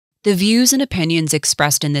The views and opinions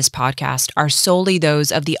expressed in this podcast are solely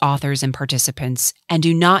those of the authors and participants and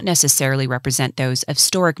do not necessarily represent those of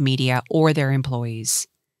STORIC Media or their employees.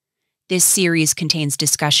 This series contains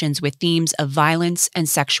discussions with themes of violence and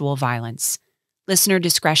sexual violence. Listener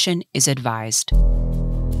discretion is advised.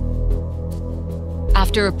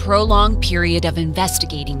 After a prolonged period of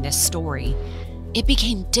investigating this story, it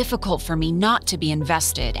became difficult for me not to be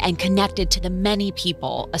invested and connected to the many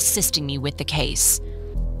people assisting me with the case.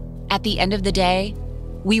 At the end of the day,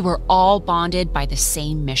 we were all bonded by the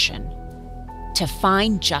same mission: to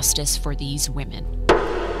find justice for these women.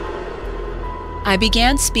 I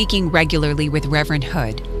began speaking regularly with Reverend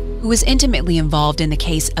Hood, who was intimately involved in the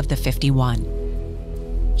case of the 51.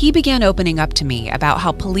 He began opening up to me about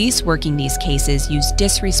how police working these cases use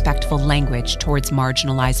disrespectful language towards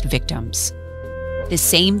marginalized victims. The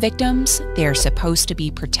same victims they are supposed to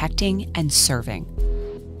be protecting and serving.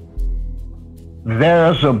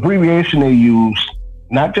 There's an abbreviation they use,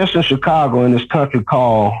 not just in Chicago, in this country,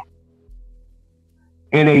 called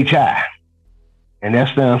NHI. And that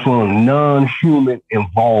stands for non-human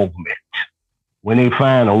involvement. When they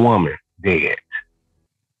find a woman dead.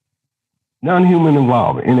 Non-human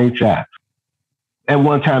involvement, NHI. At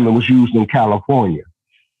one time it was used in California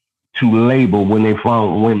to label when they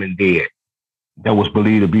found women dead that was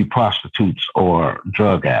believed to be prostitutes or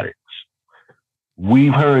drug addicts.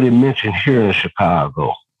 We've heard it mentioned here in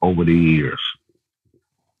Chicago over the years.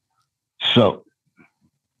 So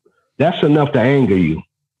that's enough to anger you.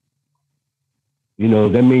 You know,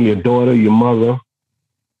 that means your daughter, your mother,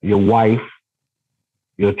 your wife,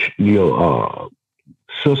 your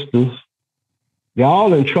sisters, they're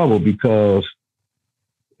all in trouble because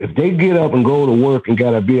if they get up and go to work and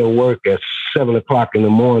gotta be at work at 7 o'clock in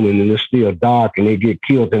the morning and it's still dark and they get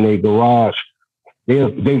killed in their garage, they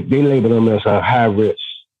label them as a high risk.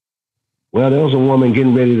 Well, there was a woman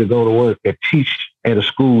getting ready to go to work that teach at a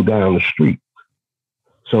school down the street.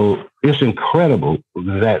 So it's incredible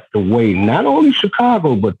that the way not only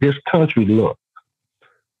Chicago, but this country look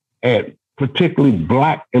at particularly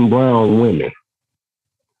Black and brown women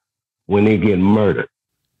when they get murdered.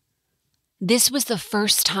 This was the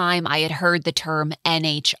first time I had heard the term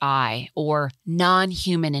NHI, or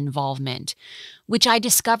non-human involvement, which I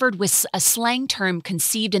discovered was a slang term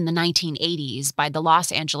conceived in the 1980s by the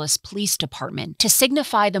Los Angeles Police Department to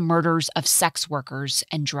signify the murders of sex workers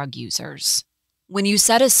and drug users. When you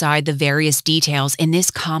set aside the various details in this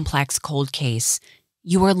complex cold case,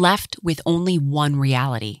 you are left with only one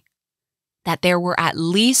reality: that there were at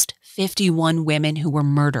least 51 women who were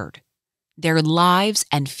murdered, their lives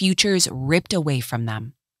and futures ripped away from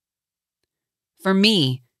them. For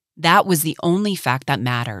me, that was the only fact that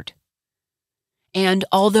mattered. And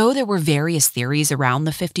although there were various theories around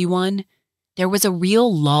the 51, there was a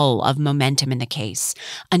real lull of momentum in the case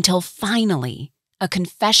until finally a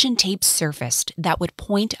confession tape surfaced that would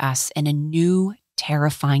point us in a new,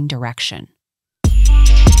 terrifying direction.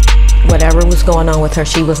 Whatever was going on with her,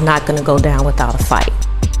 she was not going to go down without a fight.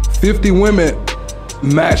 50 women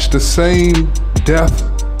matched the same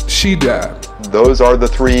death she died. Those are the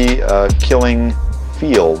three killing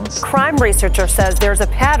fields. Crime researcher says there's a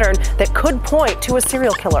pattern that could point to a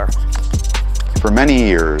serial killer. For many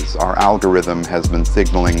years, our algorithm has been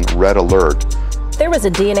signaling red alert. There was a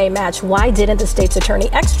DNA match. Why didn't the state's attorney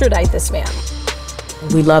extradite this man?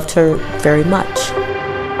 We loved her very much.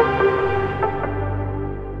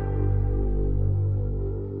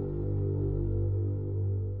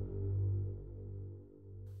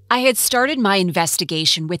 I had started my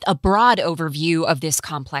investigation with a broad overview of this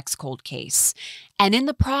complex cold case, and in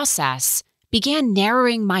the process, began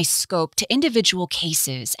narrowing my scope to individual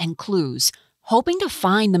cases and clues, hoping to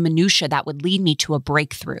find the minutia that would lead me to a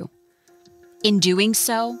breakthrough. In doing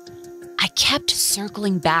so, I kept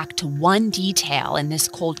circling back to one detail in this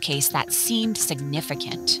cold case that seemed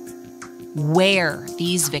significant: where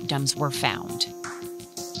these victims were found.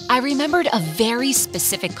 I remembered a very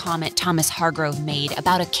specific comment Thomas Hargrove made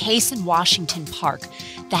about a case in Washington Park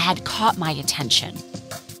that had caught my attention.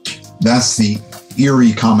 That's the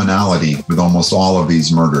eerie commonality with almost all of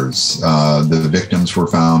these murders. The victims were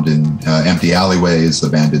found in empty alleyways,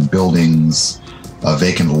 abandoned buildings,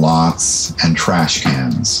 vacant lots, and trash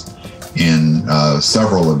cans. In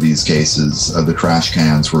several of these cases, the trash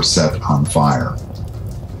cans were set on fire.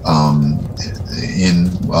 In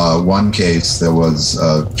one case, there was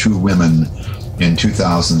 2 women in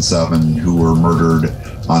 2007 who were murdered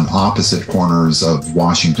on opposite corners of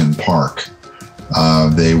Washington Park.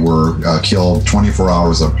 They were killed 24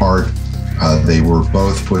 hours apart. They were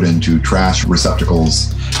both put into trash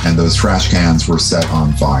receptacles, and those trash cans were set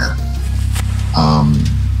on fire.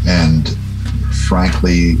 And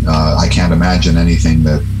frankly, I can't imagine anything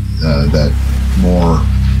that more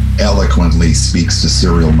eloquently speaks to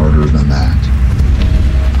serial murder than that.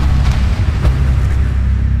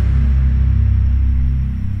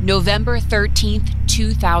 November 13th,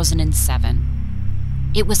 2007.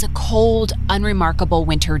 It was a cold, unremarkable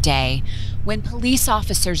winter day when police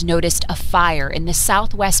officers noticed a fire in the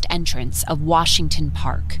southwest entrance of Washington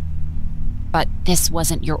Park. But this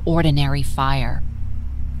wasn't your ordinary fire.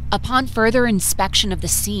 Upon further inspection of the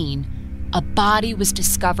scene, a body was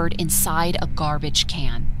discovered inside a garbage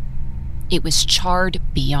can. It was charred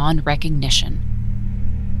beyond recognition.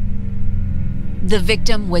 The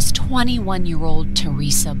victim was 21-year-old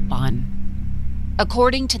Teresa Bunn.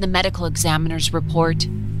 According to the medical examiner's report,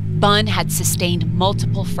 Bunn had sustained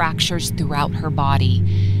multiple fractures throughout her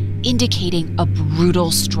body, indicating a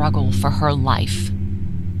brutal struggle for her life.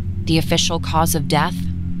 The official cause of death?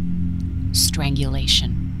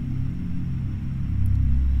 Strangulation.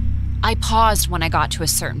 I paused when I got to a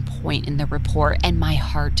certain point in the report and my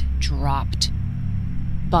heart dropped.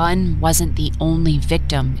 Bunn wasn't the only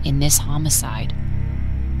victim in this homicide.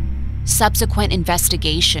 Subsequent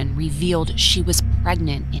investigation revealed she was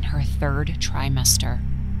pregnant in her 3rd trimester.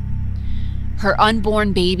 Her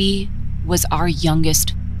unborn baby was our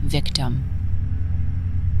youngest victim.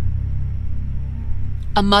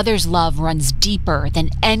 A mother's love runs deeper than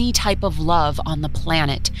any type of love on the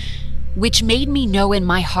planet, which made me know in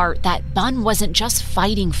my heart that Bunn wasn't just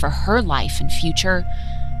fighting for her life and future,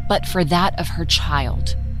 but for that of her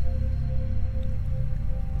child.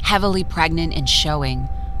 Heavily pregnant and showing,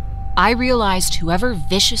 I realized whoever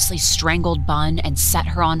viciously strangled Bunn and set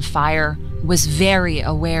her on fire was very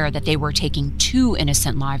aware that they were taking 2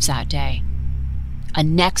 innocent lives that day. A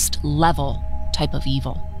next level type of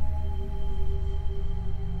evil.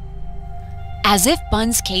 As if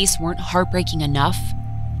Bunn's case weren't heartbreaking enough,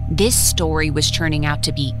 this story was turning out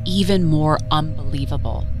to be even more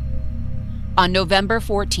unbelievable. On November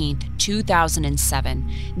 14th,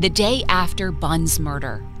 2007, the day after Bunn's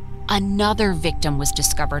murder, another victim was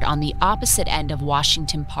discovered on the opposite end of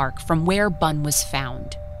Washington Park from where Bunn was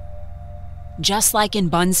found. Just like in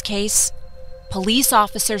Bunn's case, police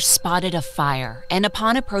officers spotted a fire and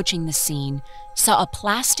upon approaching the scene, saw a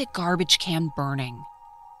plastic garbage can burning.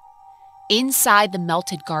 Inside the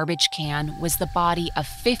melted garbage can was the body of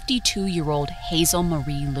 52-year-old Hazel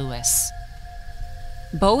Marie Lewis.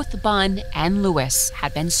 Both Bunn and Lewis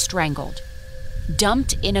had been strangled,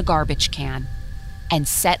 dumped in a garbage can, and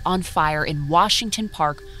set on fire in Washington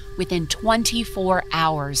Park within 24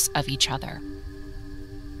 hours of each other.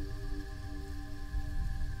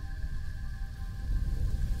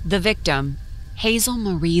 The victim, Hazel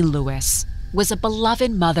Marie Lewis, was a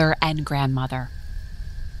beloved mother and grandmother.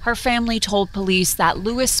 Her family told police that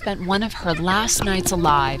Lewis spent one of her last nights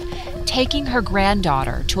alive taking her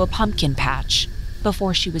granddaughter to a pumpkin patch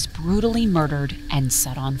before she was brutally murdered and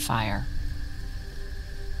set on fire.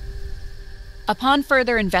 Upon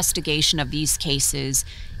further investigation of these cases,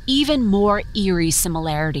 even more eerie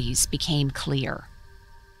similarities became clear.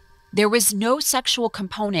 There was no sexual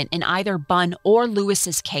component in either Bunn or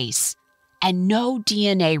Lewis's case, and no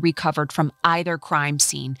DNA recovered from either crime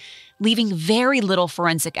scene, leaving very little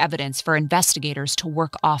forensic evidence for investigators to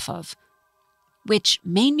work off of, which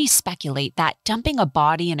made me speculate that dumping a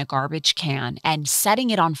body in a garbage can and setting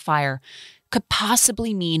it on fire could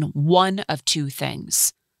possibly mean one of 2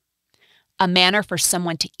 things: a manner for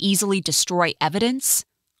someone to easily destroy evidence,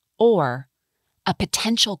 or a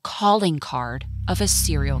potential calling card of a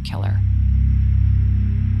serial killer.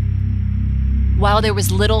 While there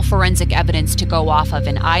was little forensic evidence to go off of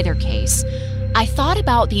in either case, I thought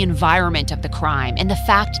about the environment of the crime and the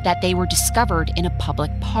fact that they were discovered in a public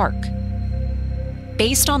park.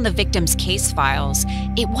 Based on the victims' case files,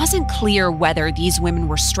 it wasn't clear whether these women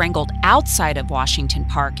were strangled outside of Washington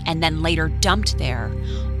Park and then later dumped there,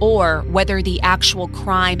 or whether the actual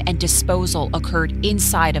crime and disposal occurred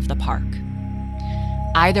inside of the park.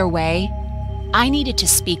 Either way, I needed to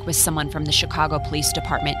speak with someone from the Chicago Police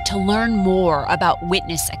Department to learn more about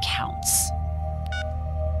witness accounts.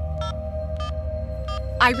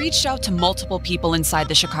 I reached out to multiple people inside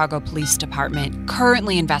the Chicago Police Department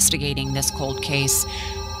currently investigating this cold case,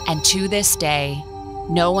 and to this day,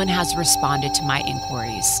 no one has responded to my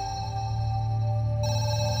inquiries.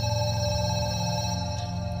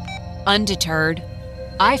 Undeterred,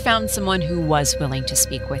 I found someone who was willing to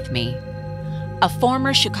speak with me. A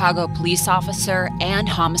former Chicago police officer and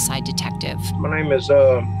homicide detective. My name is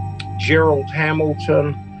Gerald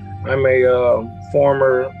Hamilton. I'm a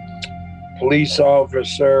former police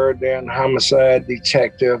officer, then homicide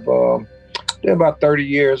detective. Did about 30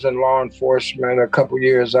 years in law enforcement, a couple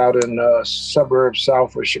years out in suburbs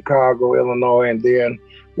south of Chicago, Illinois, and then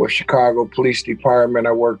with Chicago Police Department.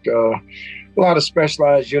 I worked a lot of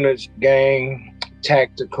specialized units, gang,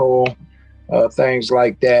 tactical, things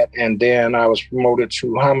like that. And then I was promoted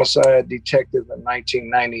to homicide detective in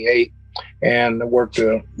 1998 and worked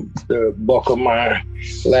the bulk of my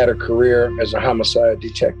latter career as a homicide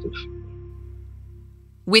detective.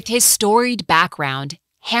 With his storied background,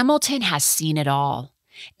 Hamilton has seen it all,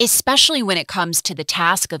 especially when it comes to the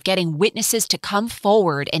task of getting witnesses to come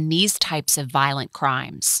forward in these types of violent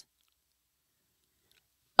crimes.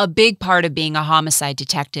 A big part of being a homicide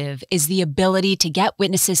detective is the ability to get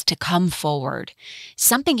witnesses to come forward,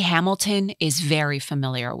 something Hamilton is very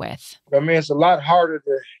familiar with. I mean, it's a lot harder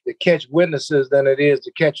to catch witnesses than it is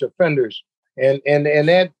to catch offenders. And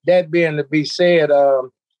that being to be said,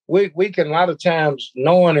 we can a lot of times,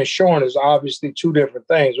 knowing and showing is obviously two different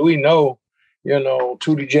things. We know,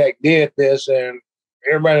 Tootie Jack did this and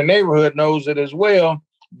everybody in the neighborhood knows it as well.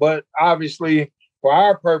 But obviously, for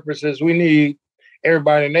our purposes, we need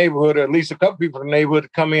everybody in the neighborhood, or at least a couple people in the neighborhood, to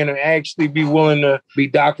come in and actually be willing to be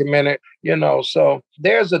documented, So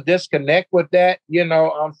there's a disconnect with that,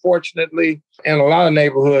 unfortunately, in a lot of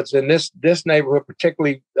neighborhoods. In this neighborhood,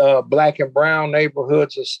 particularly Black and brown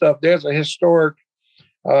neighborhoods and stuff, there's a historic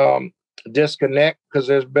disconnect because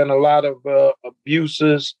there's been a lot of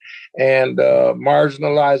abuses and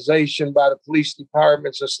marginalization by the police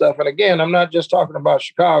departments and stuff. And again, I'm not just talking about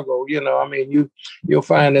Chicago, you'll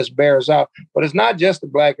find this bears out, but it's not just the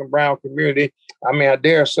Black and brown community. I mean, I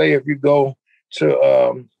dare say if you go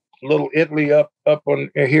to Little Italy up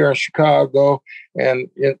on here in Chicago and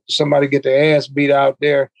somebody get their ass beat out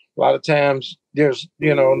there, a lot of times there's,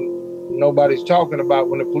 nobody's talking about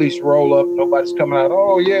when the police roll up. Nobody's coming out,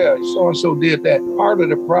 oh, yeah, so-and-so did that. Part of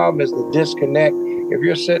the problem is the disconnect. If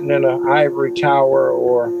you're sitting in an ivory tower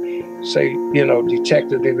or, say,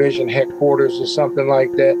 detective division headquarters or something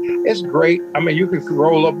like that, it's great. I mean, you can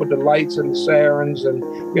roll up with the lights and the sirens and,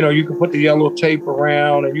 you can put the yellow tape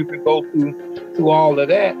around and you can go through all of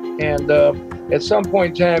that. And at some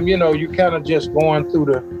point in time, you kind of just going through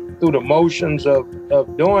the motions of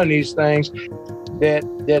doing these things that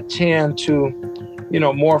tend to,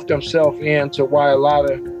 morph themselves into why a lot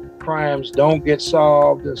of crimes don't get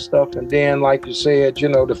solved and stuff. And then, like you said,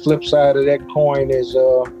 the flip side of that coin is,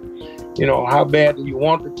 how bad do you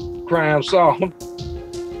want the crime solved?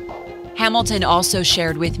 Hamilton also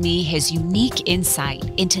shared with me his unique insight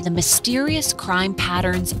into the mysterious crime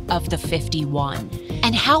patterns of the 51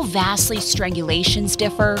 and how vastly strangulations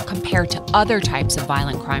differ compared to other types of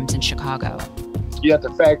violent crimes in Chicago. You have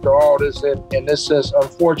to factor all this in, and this just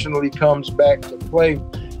unfortunately comes back to play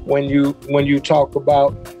when you talk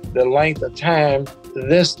about the length of time.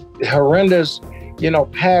 This horrendous,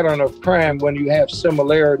 pattern of crime when you have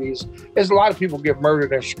similarities. There's a lot of people get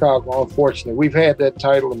murdered in Chicago, unfortunately. We've had that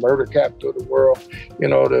title, the murder capital of the world.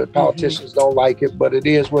 The politicians don't like it, but it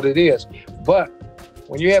is what it is. But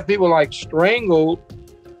when you have people like strangled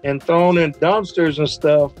and thrown in dumpsters and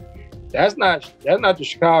stuff, that's not the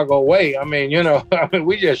Chicago way. I mean,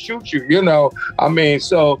 we just shoot you,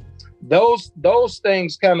 so those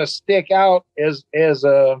things kind of stick out as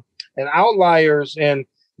an outliers. And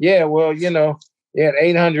yeah, well, you had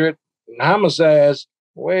 800 homicides.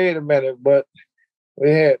 Wait a minute, but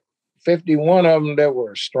we had 51 of them that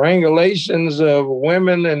were strangulations of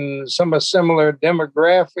women and some of similar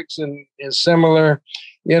demographics and in similar,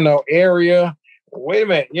 area. Wait a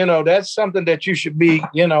minute, that's something that you should be,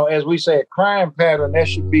 as we say, a crime pattern that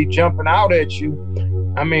should be jumping out at you.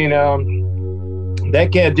 I mean,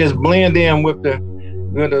 that can't just blend in with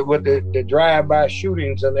the drive-by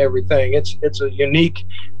shootings and everything. It's a unique,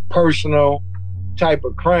 personal type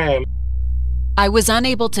of crime. I was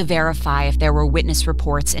unable to verify if there were witness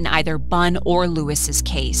reports in either Bunn or Lewis's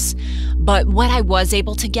case, but what I was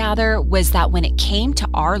able to gather was that when it came to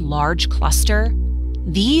our large cluster,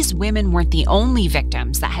 these women weren't the only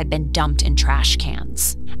victims that had been dumped in trash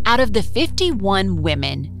cans. Out of the 51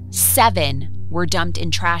 women, 7 were dumped in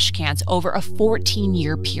trash cans over a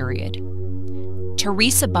 14-year period.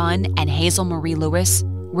 Teresa Bunn and Hazel Marie Lewis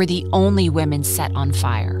were the only women set on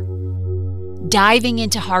fire. Diving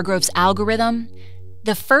into Hargrove's algorithm,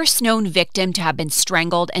 the first known victim to have been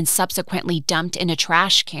strangled and subsequently dumped in a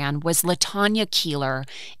trash can was LaTanya Keeler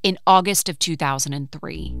in August of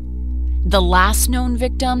 2003. The last known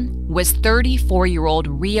victim was 34-year-old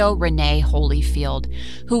Rio Renee Holyfield,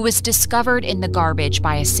 who was discovered in the garbage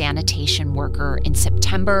by a sanitation worker in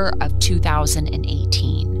September of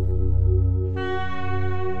 2018.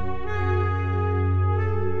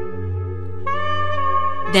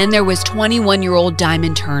 Then there was 21-year-old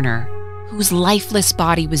Diamond Turner, who whose lifeless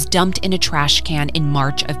body was dumped in a trash can in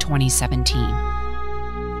March of 2017.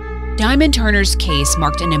 Diamond Turner's case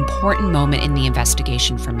marked an important moment in the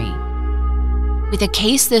investigation for me. With a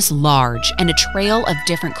case this large and a trail of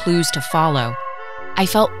different clues to follow, I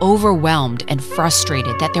felt overwhelmed and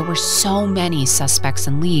frustrated that there were so many suspects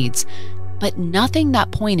and leads, but nothing that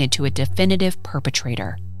pointed to a definitive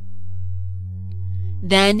perpetrator.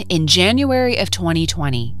 Then, in January of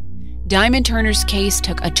 2020, Diamond Turner's case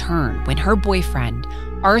took a turn when her boyfriend,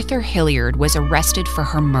 Arthur Hilliard, was arrested for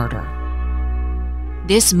her murder.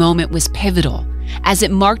 This moment was pivotal, as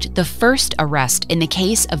it marked the first arrest in the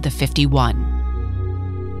case of the 51.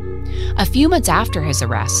 A few months after his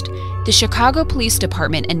arrest, the Chicago Police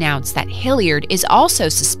Department announced that Hilliard is also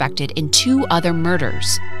suspected in 2 other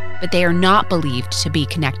murders, but they are not believed to be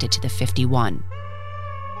connected to the 51.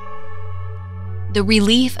 The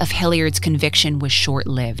relief of Hilliard's conviction was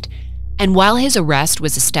short-lived, and while his arrest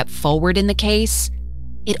was a step forward in the case,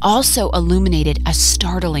 it also illuminated a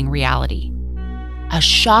startling reality: a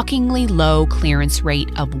shockingly low clearance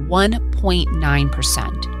rate of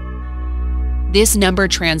 1.9%. This number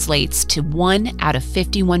translates to 1 out of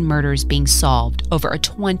 51 murders being solved over a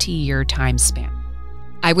 20-year time span.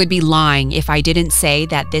 I would be lying if I didn't say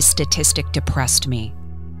that this statistic depressed me.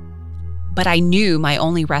 But I knew my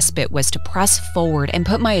only respite was to press forward and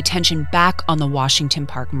put my attention back on the Washington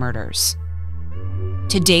Park murders.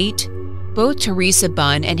 To date, both Teresa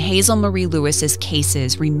Bunn and Hazel Marie Lewis's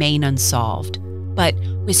cases remain unsolved, but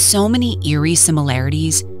with so many eerie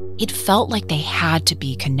similarities, it felt like they had to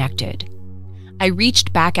be connected. I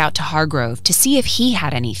reached back out to Hargrove to see if he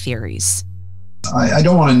had any theories. I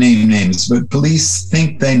don't want to name names, but police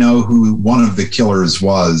think they know who one of the killers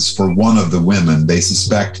was for one of the women. They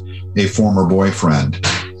suspect a former boyfriend.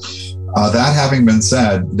 That having been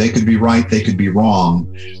said, they could be right, they could be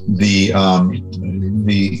wrong. The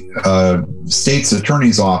state's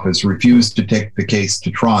attorney's office refused to take the case to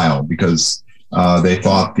trial because they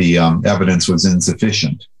thought the evidence was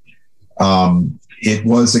insufficient. It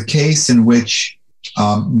was a case in which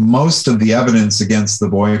most of the evidence against the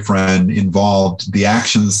boyfriend involved the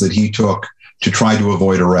actions that he took to try to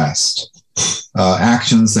avoid arrest.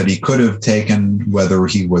 Actions that he could have taken whether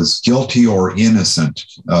he was guilty or innocent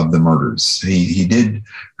of the murders. He did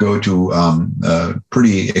go to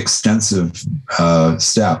pretty extensive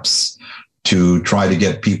steps to try to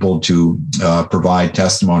get people to provide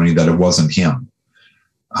testimony that it wasn't him.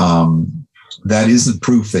 That isn't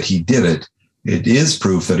proof that he did it. It is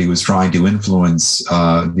proof that he was trying to influence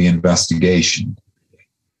the investigation.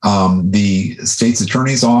 The state's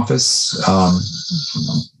attorney's office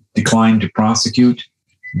declined to prosecute.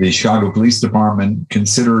 The Chicago Police Department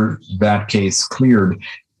considered that case cleared.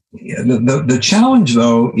 The challenge,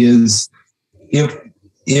 though, is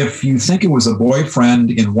if you think it was a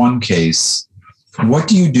boyfriend in one case, what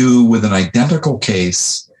do you do with an identical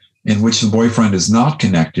case in which the boyfriend is not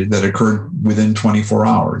connected that occurred within 24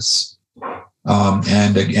 hours?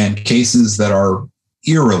 And cases that are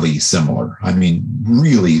eerily similar, I mean,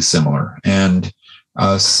 really similar, and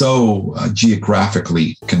so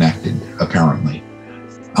geographically connected, apparently.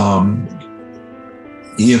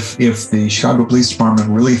 If the Chicago Police Department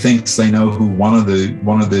really thinks they know who one of the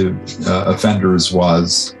offenders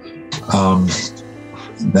was,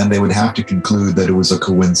 then they would have to conclude that it was a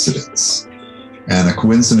coincidence. And a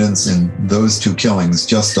coincidence in those 2 killings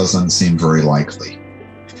just doesn't seem very likely.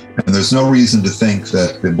 And there's no reason to think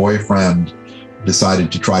that the boyfriend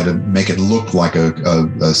decided to try to make it look like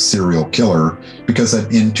a serial killer, because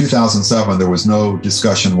in 2007, there was no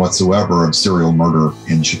discussion whatsoever of serial murder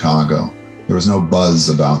in Chicago. There was no buzz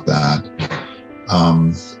about that.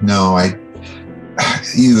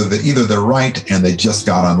 Either they're right and they just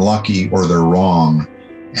got unlucky, or they're wrong,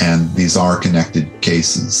 and these are connected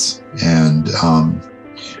cases. And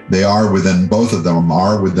they are within, both of them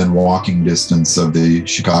are within walking distance of the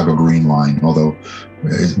Chicago Green Line, although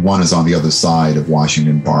one is on the other side of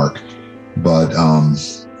Washington Park. But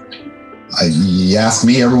you ask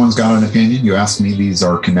me, everyone's got an opinion. You ask me, these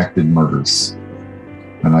are connected murders.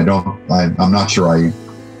 And I'm not sure I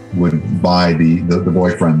would buy the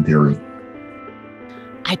boyfriend theory.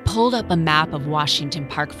 I pulled up a map of Washington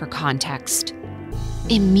Park for context.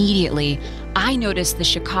 Immediately, I noticed the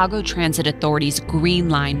Chicago Transit Authority's Green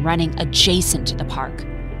Line running adjacent to the park,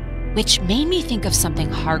 which made me think of something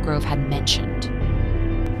Hargrove had mentioned.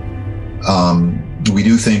 We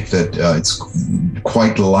do think that it's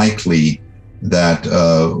quite likely that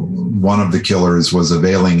one of the killers was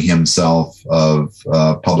availing himself of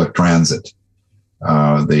public transit.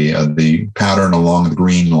 The pattern along the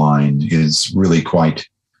Green Line is really quite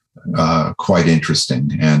quite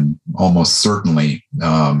interesting and almost certainly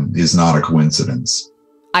is not a coincidence.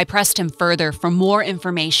 I pressed him further for more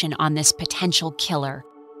information on this potential killer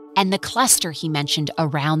and the cluster he mentioned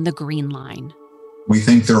around the Green Line. We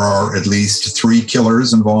think there are at least 3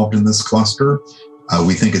 killers involved in this cluster.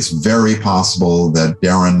 We think it's very possible that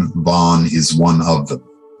Darren Vaughn is one of them.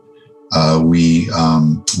 We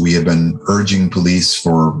have been urging police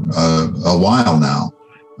for a while now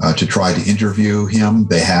to try to interview him.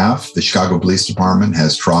 They have. The Chicago Police Department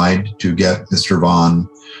has tried to get Mr. Vaughn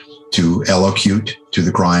to elocute to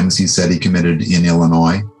the crimes he said he committed in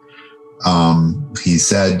Illinois. He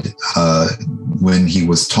said when he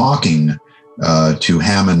was talking to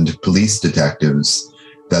Hammond police detectives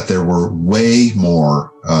that there were way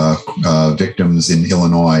more victims in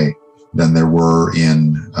Illinois than there were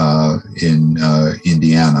in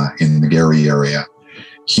Indiana, in the Gary area.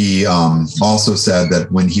 He also said that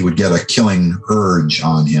when he would get a killing urge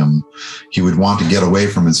on him, he would want to get away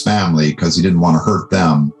from his family because he didn't want to hurt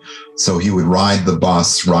them. So he would ride the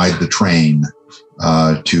bus, ride the train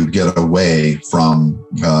to get away from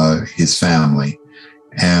his family.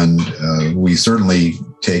 And we certainly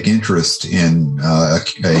take interest in a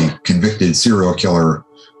convicted serial killer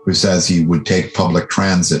who says he would take public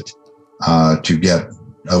transit to get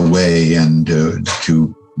away and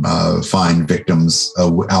to find victims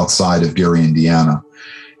outside of Gary, Indiana.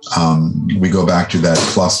 We go back to that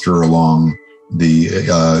cluster along the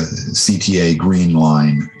CTA Green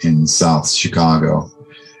Line in South Chicago.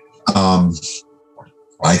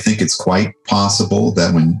 I think it's quite possible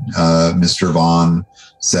that when Mr. Vaughn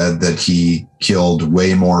said that he killed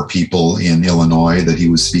way more people in Illinois, that he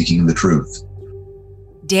was speaking the truth.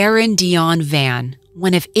 Darren Dion Van,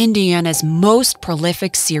 one of Indiana's most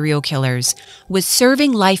prolific serial killers, was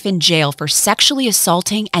serving life in jail for sexually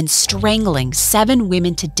assaulting and strangling 7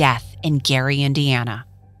 women to death in Gary, Indiana.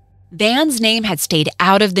 Van's name had stayed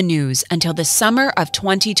out of the news until the summer of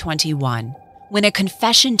 2021, when a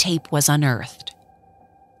confession tape was unearthed.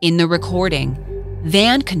 In the recording,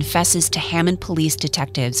 Van confesses to Hammond police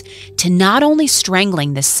detectives to not only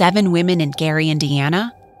strangling the 7 women in Gary,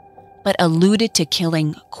 Indiana, but alluded to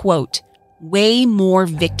killing, quote, way more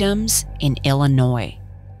victims in Illinois.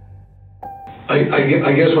 I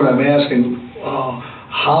guess what I'm asking,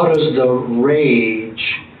 how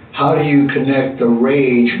do you connect the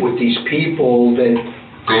rage with these people that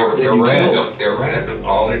they're random. They're random.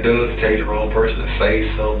 All it does is take the wrong person to say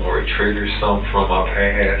something, or it triggers something from my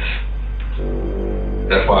past.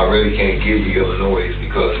 That's why I really can't give you Illinois,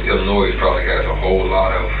 because Illinois probably has a whole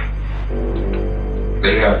lot of.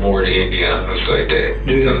 They have more than Indiana, let's say that.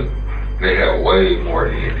 Yeah. They have way more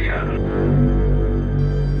than Indiana.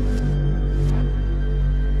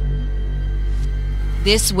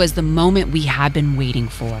 This was the moment we had been waiting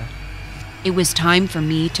for. It was time for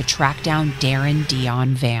me to track down Darren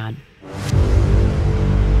Dion Van.